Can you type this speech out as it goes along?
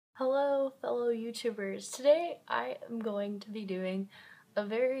Hello fellow YouTubers. Today I am going to be doing a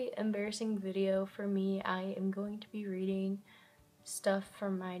very embarrassing video for me. I am going to be reading stuff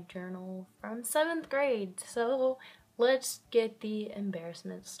from my journal from 7th grade. So let's get the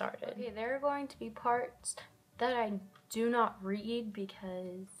embarrassment started. Okay, there are going to be parts that I do not read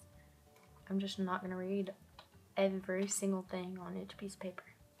because I'm just not going to read every single thing on each piece of paper.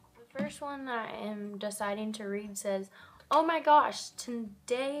 The first one that I am deciding to read says, "Oh my gosh,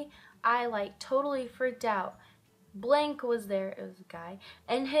 today I totally freaked out. Blank was there," it was a guy,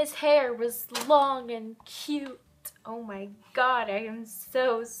 "and his hair was long and cute. Oh my god, I am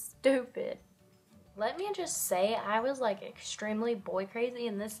so stupid." Let me just say I was extremely boy crazy,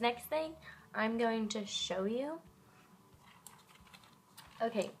 and this next thing I'm going to show you.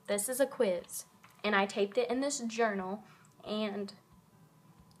 Okay, this is a quiz, and I taped it in this journal, and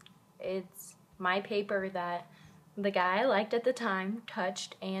it's my paper that the guy I liked at the time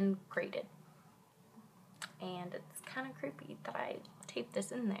touched and graded. And it's kind of creepy that I taped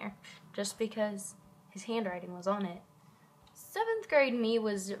this in there just because his handwriting was on it. 7th grade me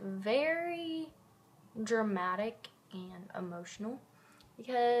was very dramatic and emotional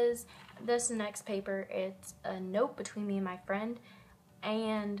because this next paper, it's a note between me and my friend,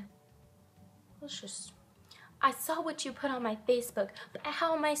 and "I saw what you put on my Facebook, but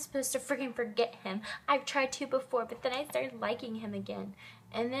how am I supposed to freaking forget him? I've tried to before, but then I started liking him again."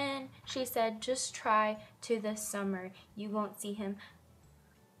 And then she said, "Just try to this summer. You won't see him."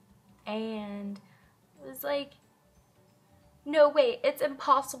 And it was like, no way, it's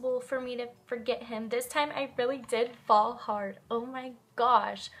impossible for me to forget him. This time I really did fall hard. Oh my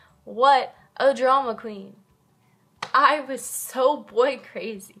gosh, what a drama queen. I was so boy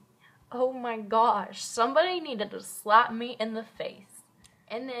crazy. Oh my gosh, somebody needed to slap me in the face.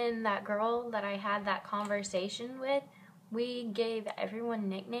 And then that girl that I had that conversation with, we gave everyone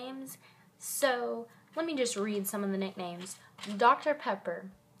nicknames. So let me just read some of the nicknames. Dr.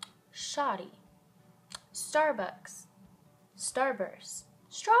 Pepper, Shoddy, Starbucks, Starburst,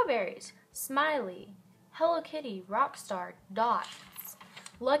 Strawberries, Smiley, Hello Kitty, Rockstar, Dots,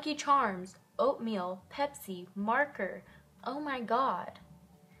 Lucky Charms, Oatmeal, Pepsi, Marker. Oh my god.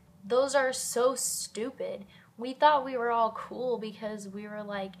 Those are so stupid. We thought we were all cool because we were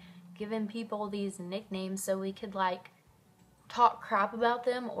giving people these nicknames so we could talk crap about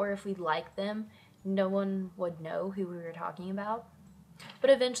them, or if we liked them, no one would know who we were talking about. But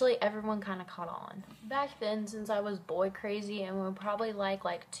eventually everyone kind of caught on. Back then, since I was boy crazy and would probably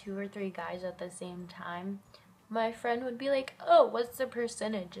like 2 or 3 guys at the same time, my friend would be like, "Oh, what's the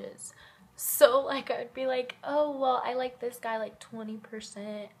percentages?" So I'd be like, "Oh, well, I like this guy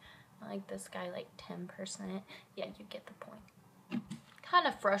 20%. I like this guy 10%. Yeah, you get the point." Kind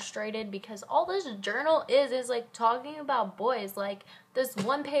of frustrated because all this journal is talking about boys. This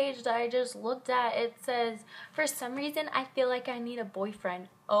one page that I just looked at, it says, "For some reason, I feel like I need a boyfriend."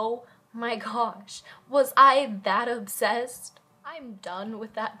 Oh my gosh, was I that obsessed? I'm done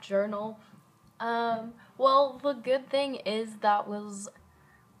with that journal. Well, the good thing is that was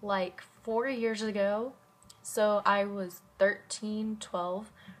 4 years ago, so I was 13,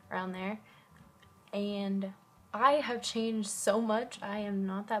 12, around there, and I have changed so much. I am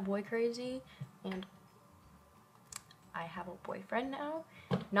not that boy crazy, and I have a boyfriend now.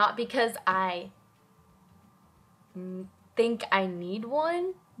 Not because I think I need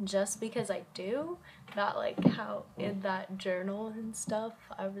one, just because I do. Not how in that journal and stuff,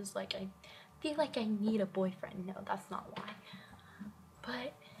 I was I feel like I need a boyfriend. No, that's not why.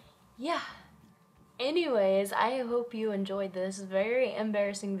 But yeah. Anyways, I hope you enjoyed this very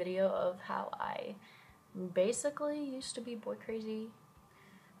embarrassing video of how I basically used to be boy crazy.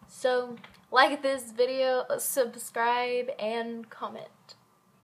 So, like this video, subscribe, and comment.